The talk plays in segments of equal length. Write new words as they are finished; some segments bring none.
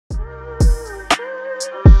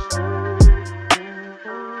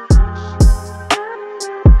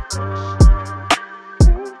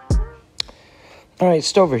All right,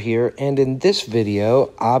 Stover here, and in this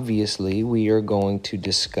video, obviously, we are going to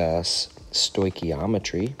discuss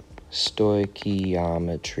stoichiometry,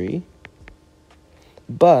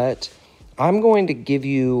 but I'm going to give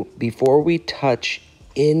you, before we touch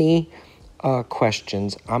any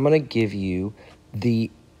questions, I'm going to give you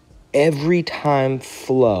the every time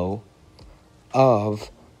flow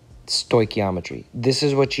of stoichiometry. This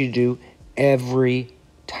is what you do every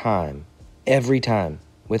time,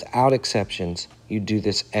 without exceptions. You do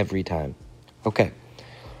this every time. Okay,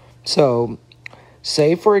 so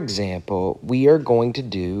say, for example, we are going to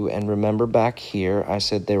do, and remember back here, I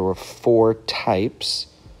said there were 4 types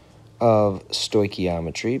of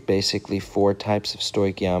stoichiometry, basically 4 types of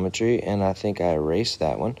stoichiometry, and I think I erased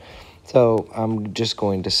that one. So I'm just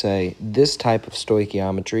going to say this type of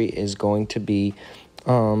stoichiometry is going to be,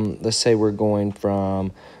 let's say we're going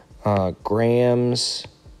from grams,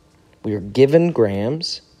 we are given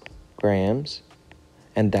grams,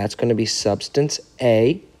 and that's going to be substance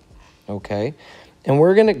A, okay? And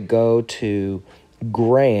we're going to go to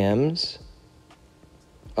grams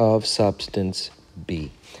of substance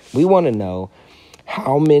B. We want to know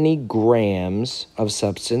how many grams of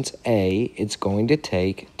substance A it's going to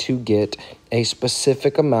take to get a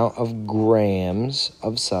specific amount of grams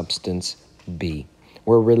of substance B.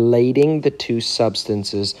 We're relating the 2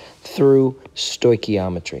 substances through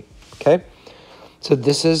stoichiometry, okay? So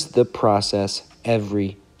this is the process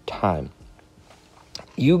every time.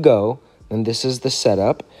 You go, and this is the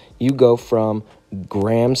setup, you go from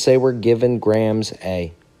grams, say we're given grams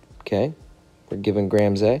A, okay? We're given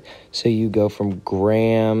grams A. So you go from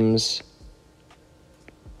grams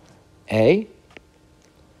A,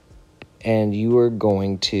 and you are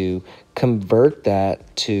going to convert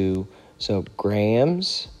that to, so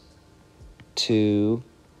grams to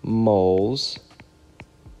moles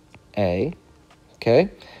A, okay?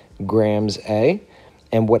 Grams A,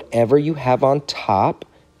 and whatever you have on top,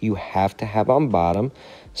 you have to have on bottom.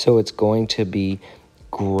 So it's going to be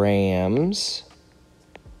grams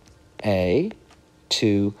A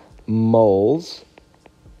to moles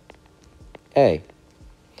A.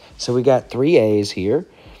 So we got 3 A's here.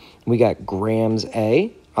 We got grams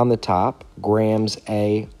A on the top, grams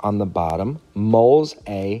A on the bottom, moles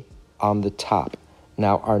A on the top.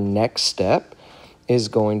 Now our next step is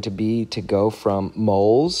going to be to go from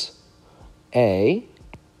moles A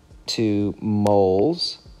to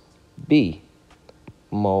moles B.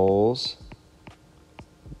 Moles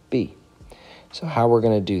B. So how we're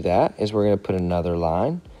going to do that is we're going to put another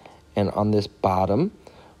line, and on this bottom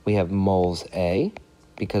we have moles A,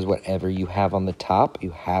 because whatever you have on the top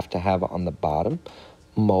you have to have on the bottom,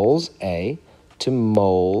 moles A to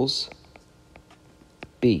moles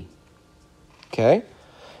B. Okay?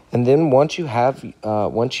 And then once you've got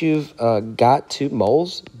to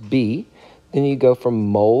moles B, then you go from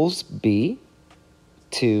moles B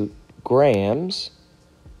to grams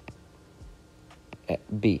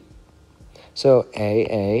B. So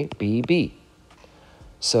A, B, B.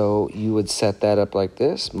 So you would set that up like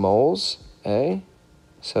this, moles A.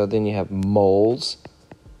 So then you have moles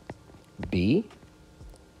B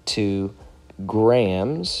to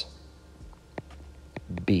grams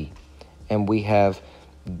B. And we have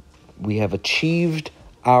achieved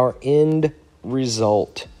our end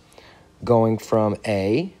result going from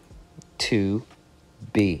A to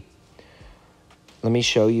B. Let me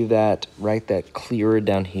show you that, write that clearer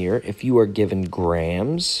down here. If you are given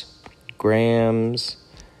grams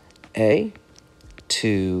A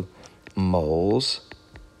to moles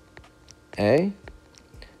A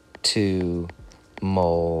to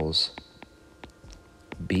moles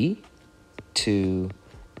B to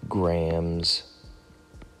grams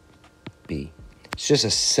B. It's just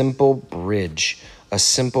a simple bridge, a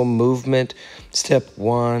simple movement. Step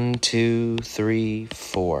 1, 2, 3,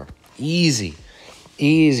 4. Easy.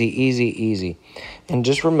 Easy, easy, easy. And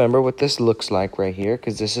just remember what this looks like right here,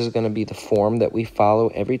 because this is going to be the form that we follow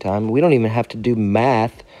every time. We don't even have to do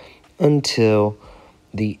math until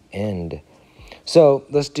the end. So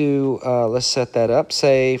let's set that up.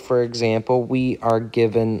 Say, for example, we are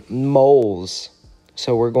given moles.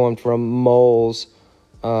 So we're going from moles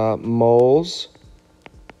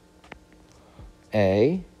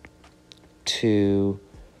A to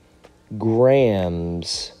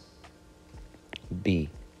grams B.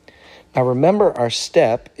 Now remember, our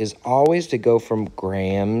step is always to go from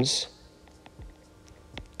grams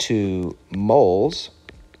to moles,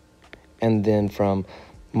 and then from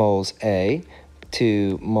moles A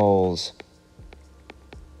to moles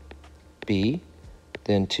B,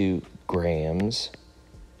 then to grams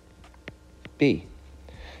B.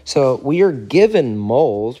 So we are given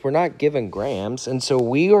moles, we're not given grams, and so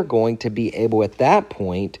we are going to be able at that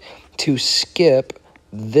point to skip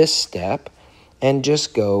this step and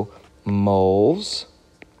just go moles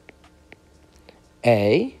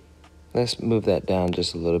A. Let's move that down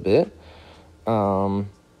just a little bit. Move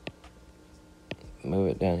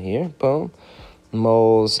it down here, boom.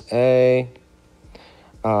 Moles A,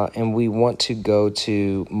 and we want to go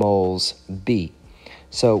to moles B.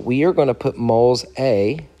 So we are going to put moles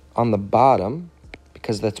A on the bottom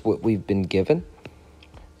because that's what we've been given.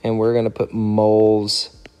 And we're going to put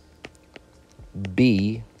moles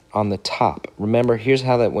B on the top. Remember, here's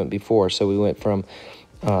how that went before. So we went from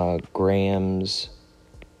grams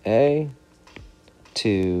A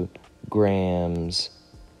to grams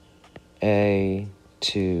A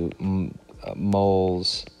to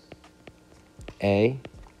moles A,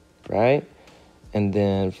 right? And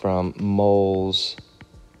then from moles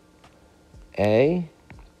A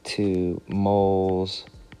to moles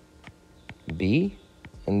B,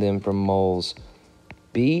 and then from moles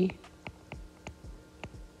B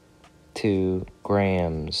to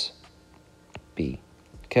grams B,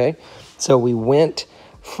 okay? So we went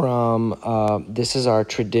from, this is our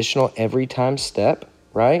traditional every time step,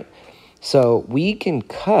 right? So we can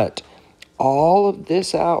cut all of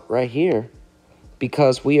this out right here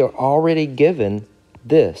because we are already given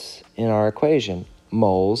this in our equation,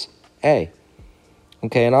 moles A.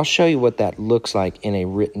 Okay, and I'll show you what that looks like in a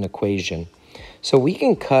written equation. So we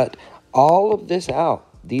can cut all of this out.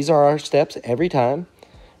 These are our steps every time,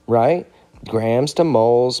 right? Grams to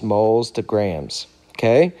moles, moles to grams,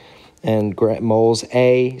 okay? And moles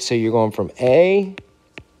A, so you're going from A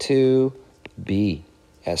to B.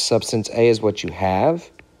 As substance A is what you have,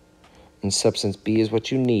 and substance B is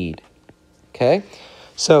what you need, okay?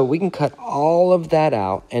 So we can cut all of that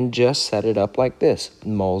out and just set it up like this.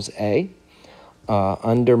 Moles A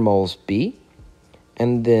under moles B,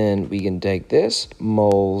 and then we can take this,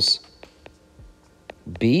 moles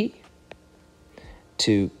B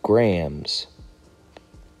to grams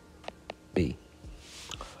B.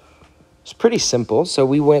 It's pretty simple. So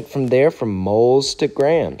we went from there from moles to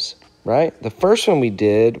grams, right? The first one we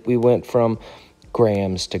did, we went from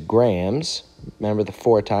grams to grams. Remember the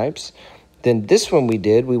 4 types? Then this one we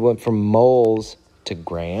did, we went from moles to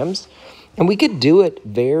grams. And we could do it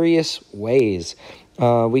various ways.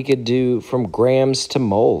 We could do from grams to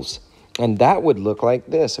moles. And that would look like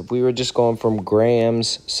this. If we were just going from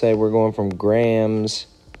grams, say we're going from grams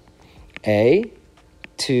A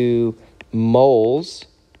to moles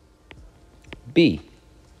B.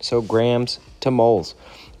 So grams to moles.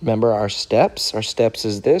 Remember our steps? Our steps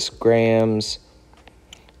is this, grams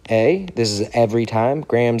A. This is every time,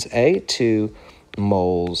 grams A to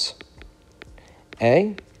moles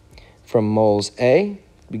A. From moles A,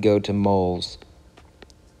 we go to moles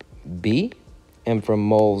B. And from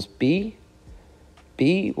moles B,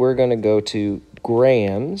 we're going to go to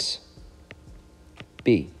grams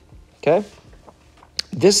B. Okay?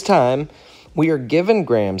 This time, we are given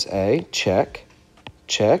grams A, check,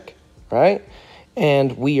 right?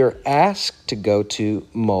 And we are asked to go to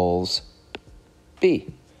moles B.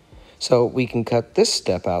 So we can cut this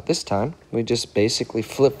step out this time. We just basically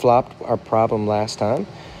flip-flopped our problem last time.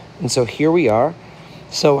 And so here we are.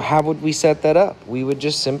 So how would we set that up? We would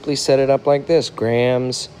just simply set it up like this.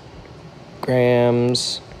 Grams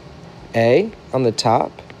A on the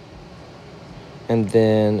top. And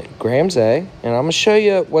then grams A. And I'm going to show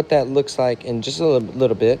you what that looks like in just a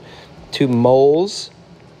little bit. To moles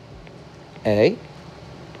A.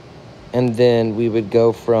 And then we would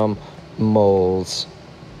go from moles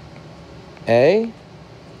A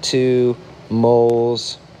to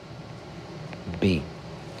moles B.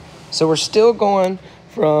 So we're still going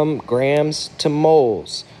from grams to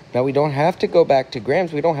moles. Now we don't have to go back to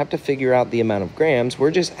grams. We don't have to figure out the amount of grams.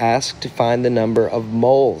 We're just asked to find the number of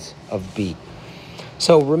moles of B.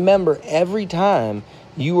 So remember, every time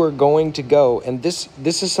you are going to go, and this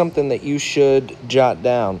is something that you should jot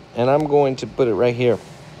down, and I'm going to put it right here.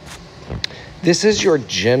 This is your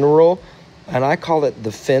general, and I call it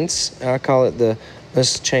the fence. I call it the,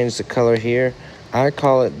 let's change the color here. I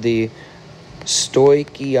call it the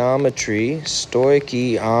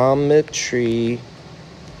stoichiometry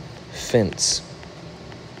fence.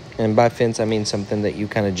 And by fence, I mean something that you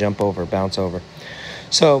kind of jump over, bounce over.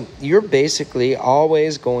 So you're basically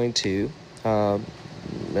always going to, and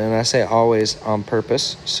I say always on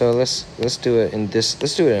purpose. So let's do it in this.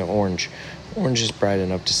 Let's do it in orange. Orange is bright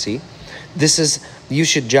enough to see. This is, you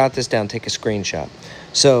should jot this down. Take a screenshot.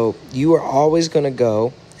 So you are always going to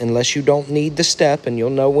go unless you don't need the step, and you'll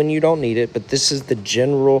know when you don't need it, but this is the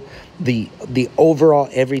general, the overall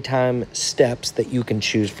every time steps that you can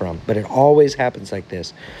choose from. But it always happens like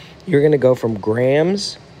this. You're going to go from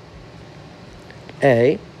grams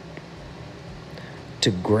A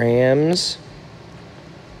to grams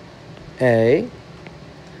A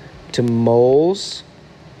to moles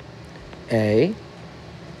A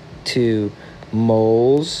to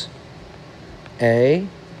moles A,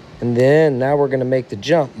 and then now we're going to make the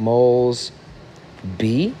jump, moles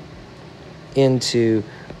B into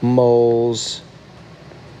moles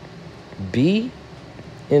B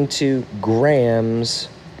into grams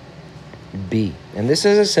B. And this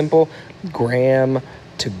is a simple gram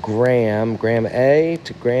to gram A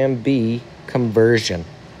to gram B conversion.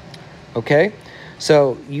 Okay?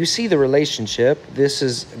 So you see the relationship. This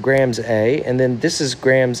is grams A, and then this is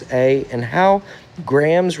grams A, and how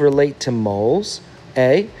grams relate to moles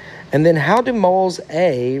A, and then how do moles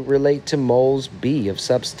A relate to moles B of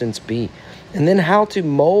substance B, and then how do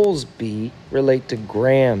moles B relate to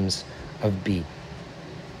grams of B.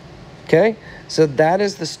 Okay, so that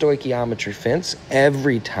is the stoichiometry fence.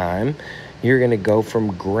 Every time you're going to go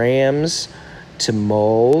from grams to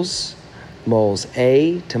moles, moles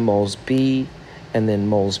A to moles B, and then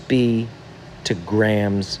moles B to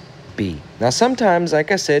grams B. Now sometimes,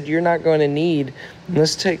 like I said, you're not going to need,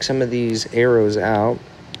 let's take some of these arrows out,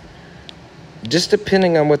 just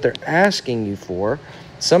depending on what they're asking you for.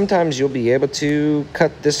 Sometimes you'll be able to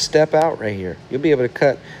cut this step out right here. You'll be able to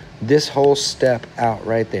cut this whole step out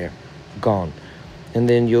right there, gone. And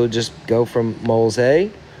then you'll just go from moles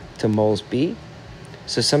A to moles B.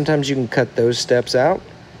 So sometimes you can cut those steps out,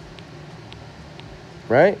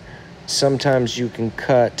 right? Sometimes you can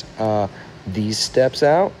cut these steps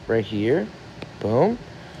out right here. Boom.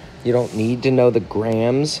 You don't need to know the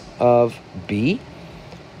grams of B.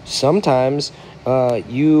 Sometimes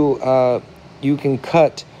you can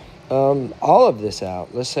cut all of this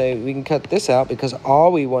out. Let's say we can cut this out because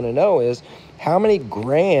all we want to know is how many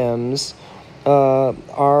grams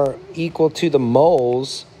are equal to the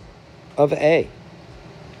moles of A.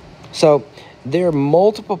 So there are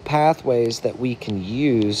multiple pathways that we can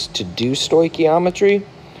use to do stoichiometry,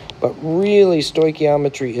 but really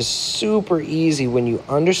stoichiometry is super easy when you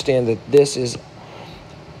understand that this is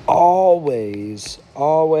always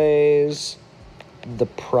the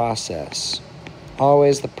process.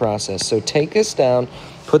 Always the process. So take this down,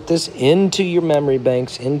 put this into your memory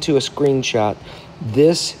banks, into a screenshot.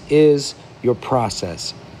 This is your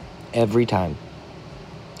process every time.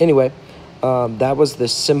 Anyway, that was the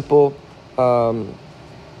simple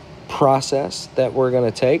process that we're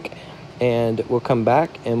going to take, and we'll come back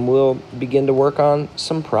and we'll begin to work on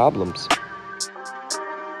some problems.